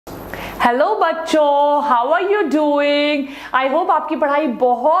Hello बच्चों, how are you doing? I hope आपकी पढ़ाई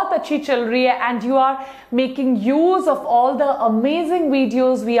बहुत अच्छी चल रही है and you are making use of all the amazing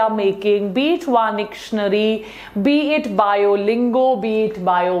videos we are making, B it one dictionary, B it बायोलिंगो, B it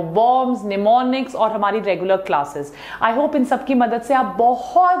बायोबॉम्ब्स, mnemonics और हमारी रेगुलर क्लासेस। आई होप इन सब की मदद से आप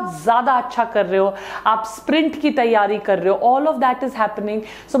बहुत ज्यादा अच्छा कर रहे हो, आप स्प्रिंट की तैयारी कर रहे हो, all of that is happening.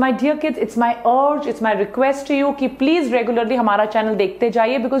 So my dear kids, it's my अर्ज, it's my request to you कि प्लीज रेगुलरली हमारा चैनल देखते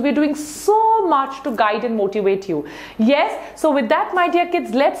जाइए because we are doing so much to guide and motivate you. Yes, so with that, my dear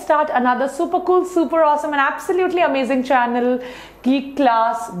kids, let's start another super cool, super awesome and absolutely amazing channel, geek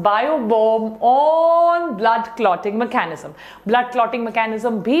class biobomb on blood clotting mechanism. Blood clotting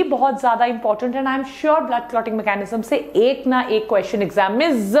mechanism भी बहुत ज्यादा important and I'm sure blood clotting mechanism से एक ना एक question exam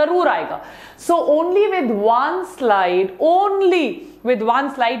में जरूर आएगा. So only with one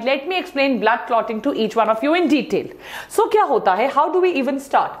slide, let me explain blood clotting to each one of you in detail. So क्या होता है? How do we even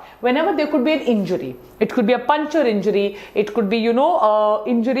start? Whenever there could be an injury, it could be a puncture injury, it could be,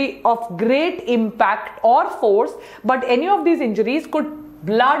 injury of great impact or force, but any of these injuries could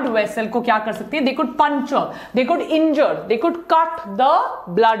blood vessel को क्या कर सकती है? They could puncture, they could injure, they could cut the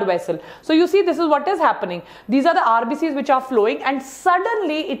blood vessel. So you see, this is what is happening. These are the RBCs which are flowing and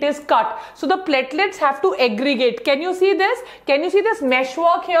suddenly it is cut. So the platelets have to aggregate. Can you see this? Can you see this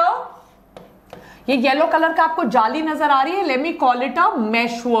meshwork here? ये yellow colour का आपको जाली नजर आ रही है. Let me call it a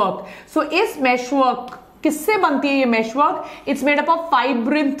meshwork. So इस meshwork किससे बनती है ये meshwork? It's made up of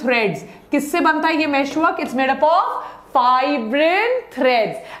fibrin threads. किससे बनता है ये meshwork? It's made up of fibrin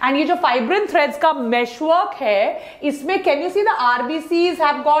threads. And ये जो फाइब्रिन थ्रेड्स का मेशवर्क है, इसमें can you see the RBCs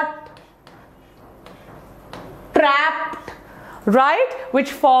have got trapped, right,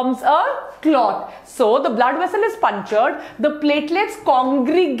 which forms a clot. So the blood vessel is punctured, the platelets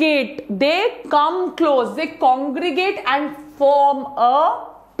congregate, they come close, they congregate and form a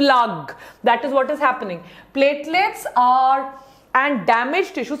plug. That is what is happening. Platelets are and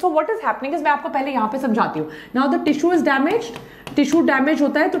damaged tissue. So what is happening is, मैं आपको पहले यहां पे समझाती हूं. Now the tissue is damaged. Tissue damage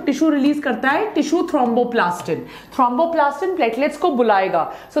होता है तो टिश्यू रिलीज करता है टिश्यू थ्रोम्बोप्लास्टिन. थ्रोम्बोप्लास्टिन प्लेटलेट्स को बुलाएगा.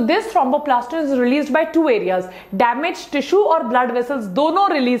 So this thromboplastin is released by two areas. Damage tissue और ब्लड वेसल्स दोनों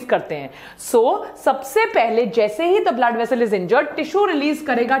रिलीज करते हैं. सो सबसे पहले जैसे ही the blood vessel is injured, tissue release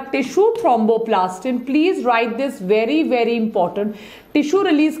करेगा tissue thromboplastin. Please right this, very very important. Tissue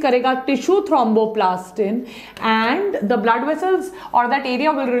release करेगा tissue thromboplastin and the blood vessels और that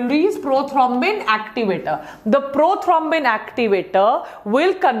area will release prothrombin activator. The prothrombin activator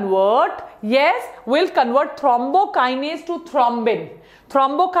will convert thrombokinase to thrombin.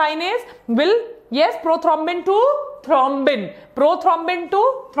 Thrombokinase will, prothrombin to thrombin. Prothrombin to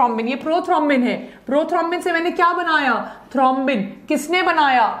thrombin. ये prothrombin है. Prothrombin से मैंने क्या बनाया? Thrombin. किसने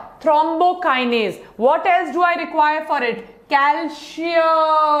बनाया? Thrombokinase. What else do I require for it?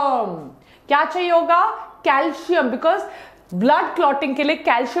 Calcium. क्या चाहिए होगा? Calcium. Because ब्लड क्लॉटिंग के लिए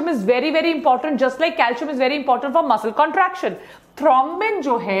calcium is very very important, just like calcium is very important for muscle contraction. Thrombin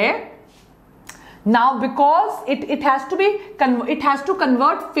जो है, now because it has to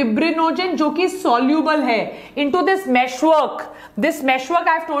convert fibrinogen जो कि soluble है into this meshwork. This meshwork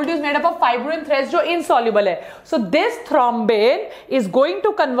I have told you is made up of fibrin threads जो insoluble है. So this thrombin is going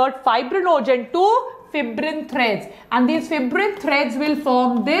to convert fibrinogen to fibrin threads and these fibrin threads will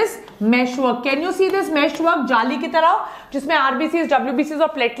form this meshwork. Can you see this meshwork? जाली की तरह जिसमें RBCs, WBCs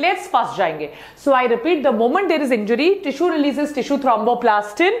और platelets फंस जाएंगे. So I repeat, the moment there is injury, tissue releases tissue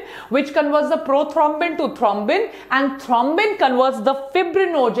thromboplastin which converts the prothrombin to thrombin and thrombin converts the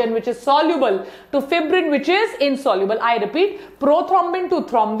fibrinogen which is soluble to fibrin which is insoluble. I repeat, prothrombin to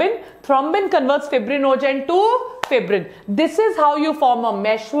thrombin, thrombin converts fibrinogen to fibrin. This is how you form a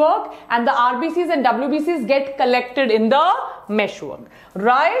meshwork and the RBCs and WBCs get collected in the meshwork,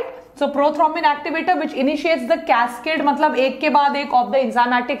 right? So prothrombin activator which initiates the cascade, मतलब एक के बाद एक of the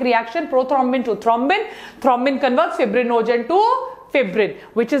enzymatic reaction, prothrombin to thrombin, thrombin converts fibrinogen to fibrin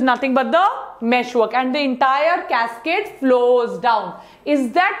which is nothing but the meshwork and the entire cascade flows down. Is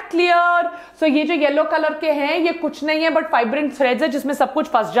that clear? So ये जो yellow colour के हैं ये कुछ नहीं है बट फाइब्रिन थ्रेड्स है जिसमें सब कुछ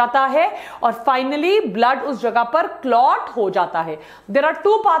फंस जाता है और फाइनली ब्लड उस जगह पर क्लॉट हो जाता है. There are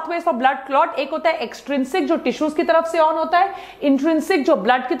to pathways for blood clot. एक होता है एक्सट्रिंसिक जो टिश्यूज की तरफ से ऑन होता है, इंट्रिंसिक जो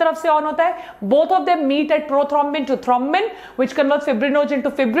ब्लड की तरफ से ऑन होता है. Both of them meet at prothrombin to thrombin which converts fibrinogen to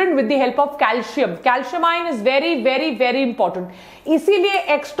fibrin with the help of calcium. Calcium ion is very very very important. इसीलिए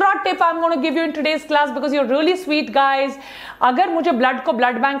extra tip I am going to give you in today's class because you are really sweet guys. अगर मुझे blood को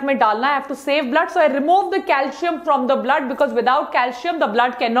blood bank में डालना है, I have to save blood, so I remove the calcium from the blood because without calcium the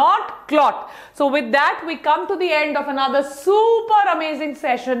blood can not clot. So with that we come to the end of another super amazing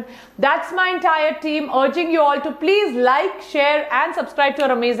session. That's my entire team urging you all to please like, share and subscribe to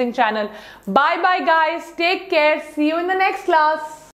our amazing channel. Bye bye guys, take care, see you in the next class.